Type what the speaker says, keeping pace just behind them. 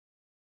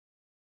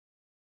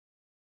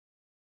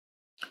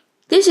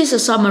This is a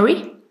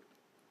summary.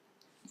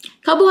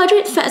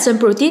 Carbohydrate, fats, and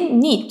protein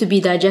need to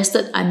be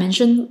digested, I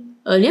mentioned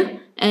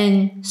earlier,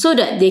 and so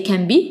that they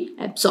can be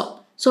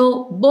absorbed.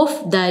 So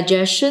both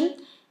digestion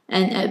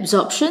and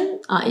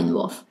absorption are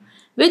involved.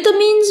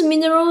 Vitamins,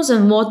 minerals,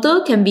 and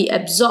water can be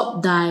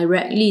absorbed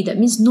directly. That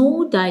means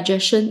no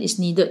digestion is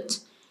needed.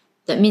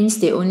 That means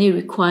they only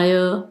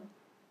require,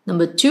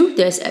 number 2,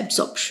 there's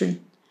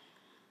absorption.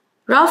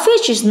 Raw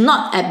fish is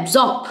not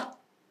absorbed.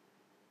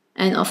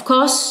 And of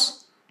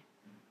course,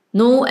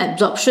 no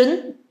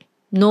absorption,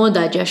 no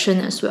digestion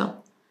as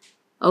well.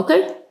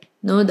 Okay?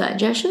 No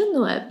digestion,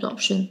 no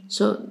absorption.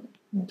 So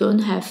don't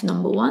have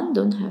number 1,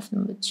 don't have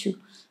number 2.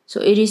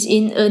 So it is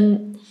in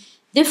a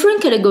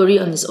different category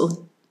on its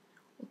own.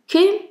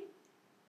 Okay?